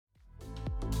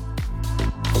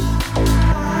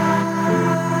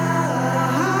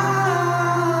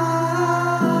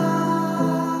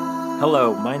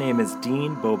Hello, my name is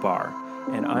Dean Bobar,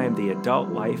 and I am the Adult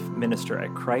Life Minister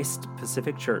at Christ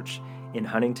Pacific Church in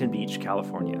Huntington Beach,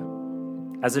 California.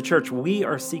 As a church, we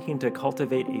are seeking to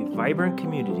cultivate a vibrant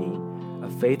community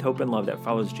of faith, hope, and love that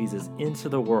follows Jesus into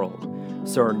the world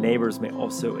so our neighbors may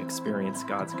also experience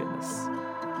God's goodness.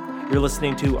 You're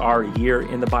listening to our Year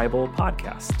in the Bible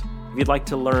podcast. If you'd like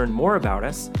to learn more about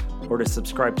us or to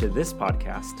subscribe to this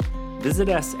podcast, visit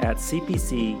us at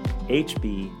cpchb.org.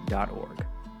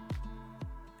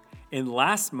 In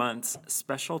last month's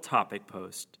special topic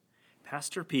post,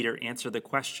 Pastor Peter answered the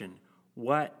question,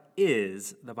 what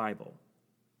is the Bible?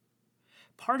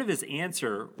 Part of his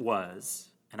answer was,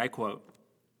 and I quote,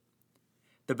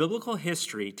 "The biblical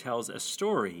history tells a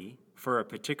story for a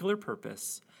particular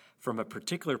purpose, from a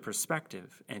particular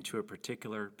perspective, and to a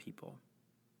particular people."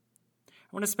 I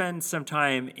want to spend some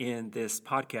time in this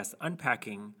podcast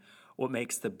unpacking what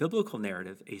makes the biblical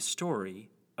narrative a story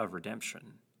of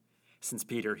redemption, since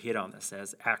Peter hit on this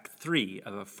as Act 3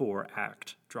 of a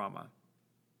 4-act drama.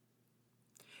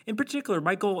 In particular,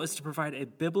 my goal is to provide a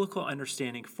biblical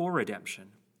understanding for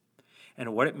redemption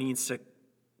and what it means to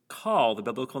call the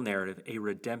biblical narrative a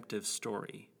redemptive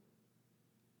story.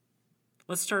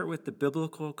 Let's start with the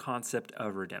biblical concept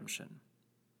of redemption.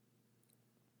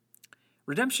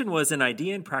 Redemption was an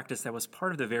idea and practice that was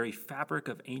part of the very fabric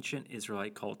of ancient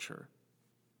Israelite culture.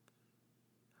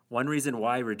 One reason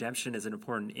why redemption is an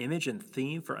important image and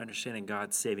theme for understanding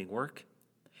God's saving work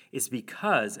is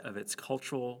because of its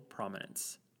cultural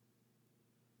prominence.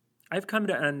 I've come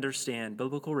to understand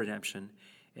biblical redemption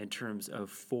in terms of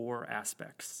 4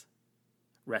 aspects: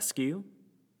 rescue,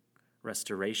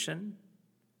 restoration,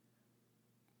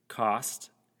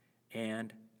 cost,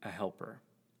 and a helper.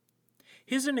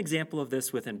 Here's an example of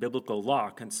this within biblical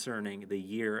law concerning the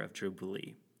year of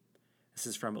Jubilee. This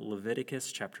is from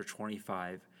Leviticus chapter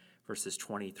 25, verses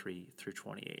 23 through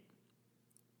 28.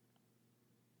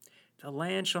 "The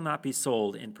land shall not be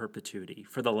sold in perpetuity,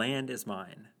 for the land is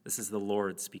mine." This is the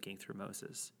Lord speaking through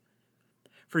Moses.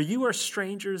 "For you are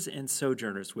strangers and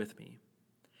sojourners with me,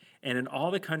 and in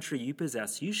all the country you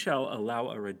possess you shall allow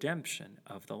a redemption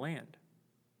of the land.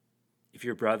 If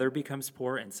your brother becomes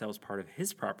poor and sells part of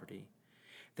his property,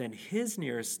 then his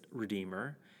nearest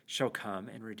redeemer shall come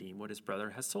and redeem what his brother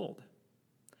has sold.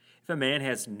 If a man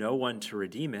has no one to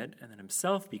redeem it, and then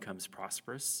himself becomes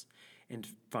prosperous and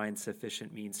finds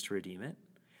sufficient means to redeem it,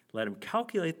 let him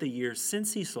calculate the years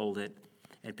since he sold it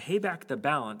and pay back the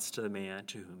balance to the man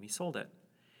to whom he sold it,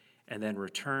 and then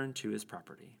return to his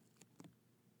property.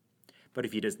 But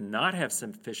if he does not have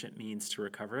sufficient means to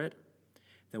recover it,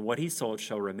 then what he sold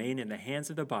shall remain in the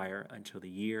hands of the buyer until the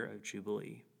year of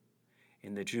Jubilee.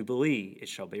 In the Jubilee it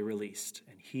shall be released,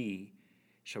 and he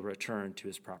shall return to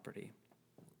his property."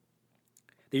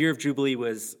 The year of Jubilee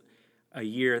was a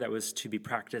year that was to be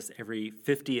practiced every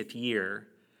 50th year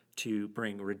to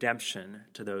bring redemption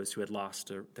to those who had lost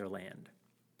their land.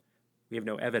 We have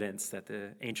no evidence that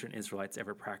the ancient Israelites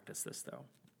ever practiced this, though.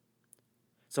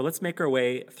 So let's make our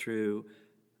way through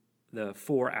the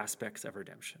 4 aspects of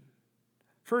redemption.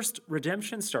 First,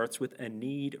 redemption starts with a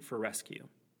need for rescue.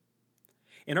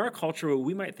 In our culture,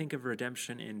 we might think of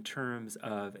redemption in terms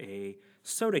of a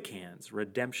soda can's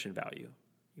redemption value.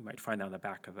 You might find that on the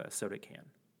back of a soda can.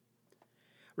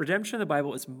 Redemption in the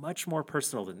Bible is much more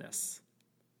personal than this.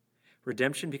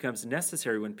 Redemption becomes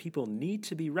necessary when people need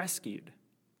to be rescued.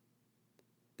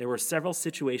 There were several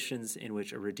situations in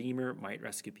which a redeemer might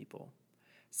rescue people,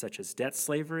 such as debt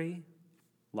slavery,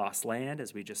 lost land,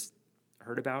 as we just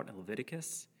heard about in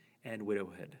Leviticus, and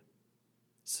widowhood.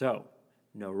 So,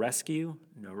 no rescue,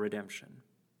 no redemption.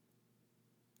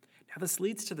 Now, this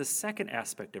leads to the second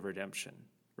aspect of redemption,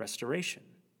 restoration.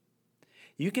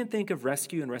 You can think of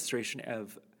rescue and restoration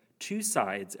of 2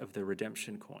 sides of the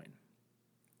redemption coin.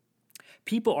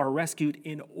 People are rescued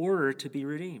in order to be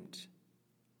redeemed.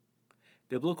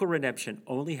 Biblical redemption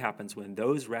only happens when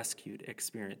those rescued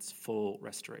experience full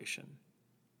restoration.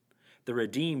 The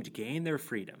redeemed gain their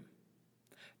freedom.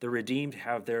 The redeemed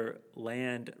have their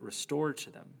land restored to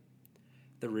them.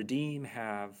 The redeemed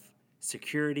have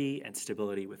security and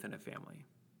stability within a family.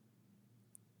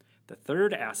 The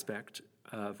third aspect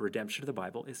of redemption of the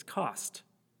Bible is cost.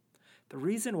 The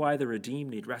reason why the redeemed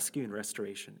need rescue and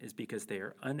restoration is because they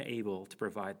are unable to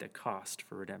provide the cost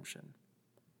for redemption.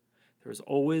 There is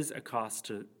always a cost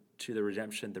to the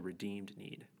redemption the redeemed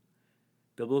need.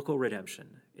 Biblical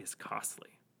redemption is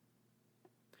costly.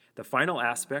 The final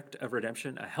aspect of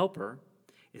redemption, a helper,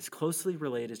 is closely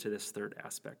related to this third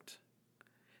aspect.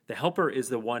 The helper is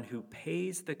the one who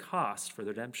pays the cost for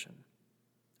the redemption.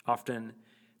 Often,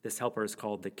 this helper is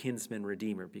called the kinsman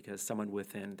redeemer because someone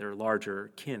within their larger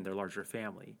kin, their larger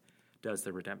family, does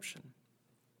the redemption.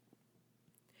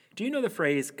 Do you know the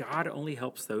phrase, God only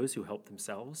helps those who help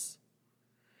themselves?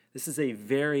 This is a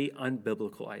very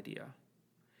unbiblical idea.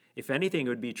 If anything, it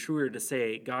would be truer to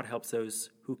say God helps those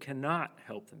who cannot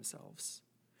help themselves.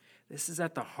 This is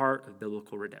at the heart of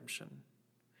biblical redemption.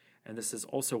 And this is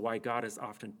also why God is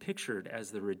often pictured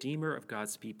as the Redeemer of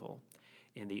God's people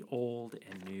in the Old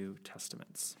and New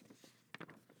Testaments.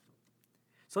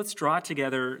 So let's draw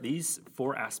together these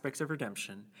four aspects of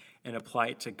redemption and apply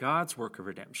it to God's work of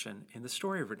redemption in the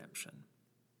story of redemption.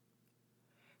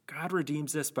 God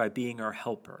redeems us by being our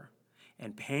helper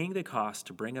and paying the cost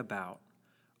to bring about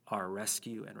our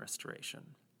rescue and restoration.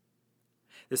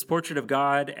 This portrait of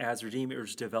God as Redeemer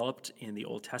is developed in the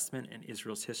Old Testament and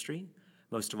Israel's history,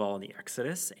 most of all in the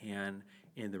Exodus and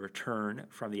in the return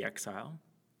from the exile.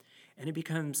 And it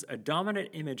becomes a dominant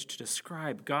image to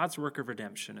describe God's work of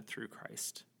redemption through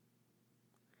Christ.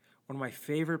 One of my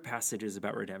favorite passages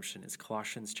about redemption is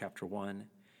Colossians chapter 1,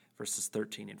 verses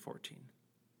 13 and 14.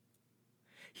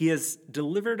 He has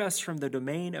delivered us from the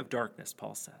domain of darkness,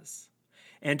 Paul says,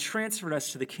 and transferred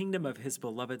us to the kingdom of his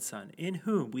beloved Son, in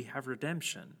whom we have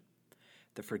redemption,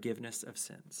 the forgiveness of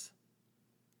sins.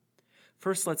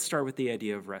 First, let's start with the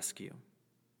idea of rescue.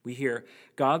 We hear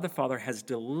God the Father has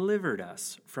delivered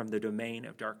us from the domain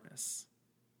of darkness.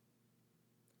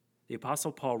 The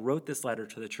Apostle Paul wrote this letter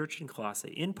to the church in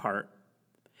Colossae in part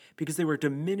because they were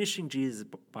diminishing Jesus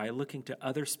by looking to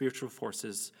other spiritual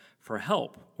forces for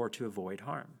help or to avoid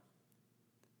harm.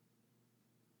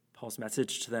 Paul's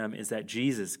message to them is that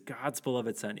Jesus, God's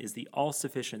beloved Son, is the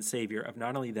all-sufficient Savior of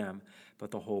not only them, but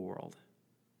the whole world.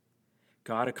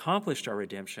 God accomplished our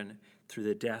redemption through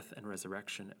the death and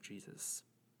resurrection of Jesus.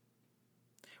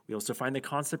 We also find the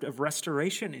concept of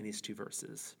restoration in these two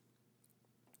verses.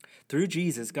 Through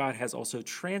Jesus, God has also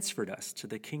transferred us to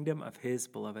the kingdom of his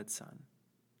beloved Son.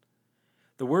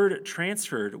 The word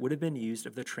transferred would have been used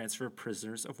of the transfer of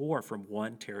prisoners of war from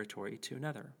one territory to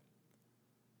another.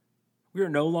 We are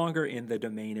no longer in the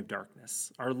domain of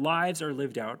darkness. Our lives are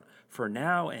lived out for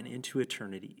now and into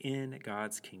eternity in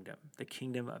God's kingdom, the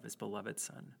kingdom of his beloved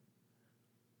Son.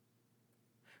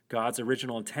 God's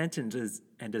original intent and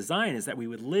design is that we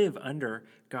would live under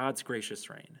God's gracious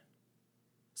reign.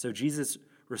 So Jesus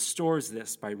restores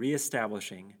this by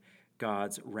reestablishing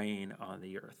God's reign on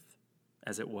the earth,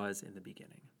 as it was in the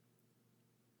beginning.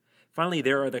 Finally,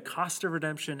 there are the cost of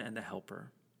redemption and the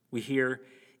helper. We hear,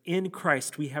 in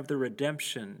Christ we have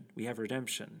redemption,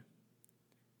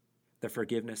 the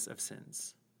forgiveness of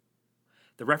sins.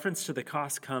 The reference to the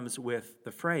cost comes with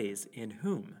the phrase, in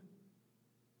whom.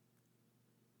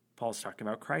 Paul's talking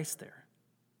about Christ there.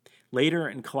 Later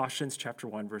in Colossians chapter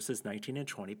 1, verses 19 and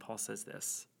 20, Paul says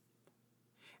this,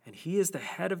 and he is the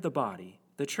head of the body,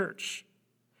 the church.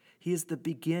 He is the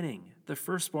beginning, the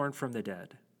firstborn from the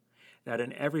dead, that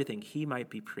in everything he might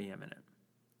be preeminent.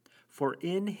 For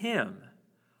in him,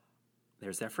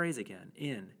 there's that phrase again,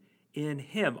 in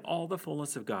him all the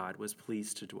fullness of God was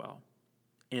pleased to dwell,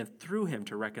 and through him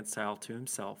to reconcile to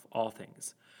himself all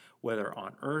things, whether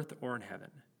on earth or in heaven,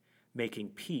 making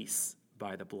peace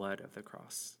by the blood of the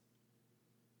cross.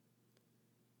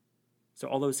 So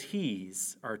all those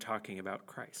he's are talking about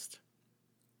Christ.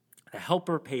 The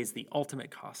helper pays the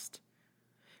ultimate cost.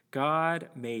 God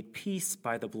made peace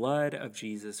by the blood of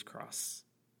Jesus' cross.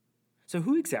 So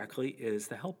who exactly is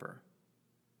the helper?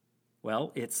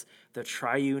 Well, it's the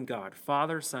triune God,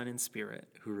 Father, Son, and Spirit,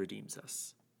 who redeems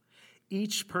us.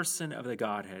 Each person of the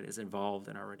Godhead is involved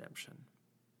in our redemption.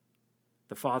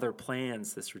 The Father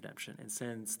plans this redemption and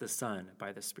sends the Son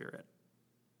by the Spirit.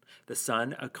 The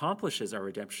Son accomplishes our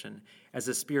redemption as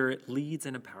the Spirit leads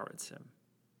and empowers him.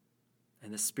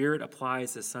 And the Spirit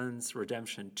applies the Son's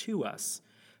redemption to us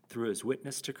through his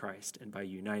witness to Christ and by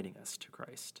uniting us to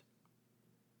Christ.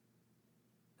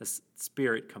 The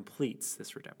Spirit completes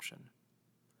this redemption.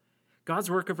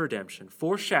 God's work of redemption,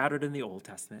 foreshadowed in the Old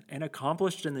Testament and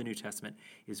accomplished in the New Testament,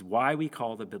 is why we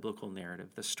call the biblical narrative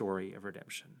the story of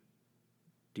redemption.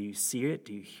 Do you see it?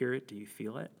 Do you hear it? Do you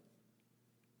feel it?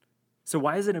 So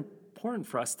why is it important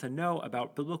for us to know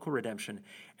about biblical redemption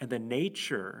and the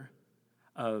nature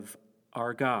of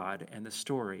our God and the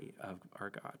story of our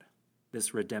God,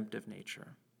 this redemptive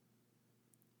nature?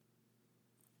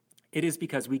 It is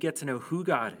because we get to know who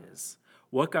God is,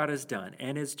 what God has done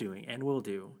and is doing and will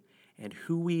do, and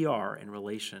who we are in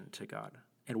relation to God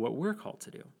and what we're called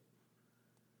to do.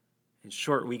 In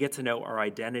short, we get to know our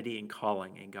identity and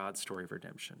calling in God's story of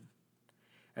redemption.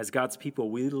 As God's people,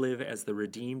 we live as the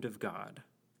redeemed of God,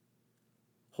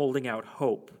 holding out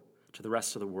hope to the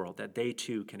rest of the world that they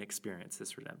too can experience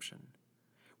this redemption.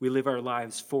 We live our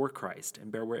lives for Christ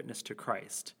and bear witness to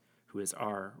Christ, who is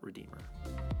our Redeemer.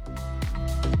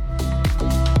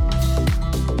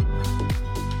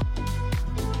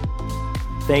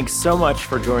 Thanks so much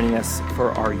for joining us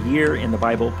for our Year in the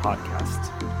Bible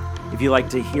podcast. If you'd like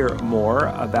to hear more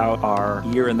about our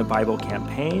Year in the Bible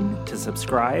campaign, to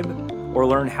subscribe, or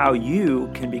learn how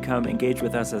you can become engaged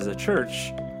with us as a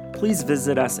church, please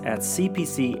visit us at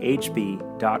cpchb.org.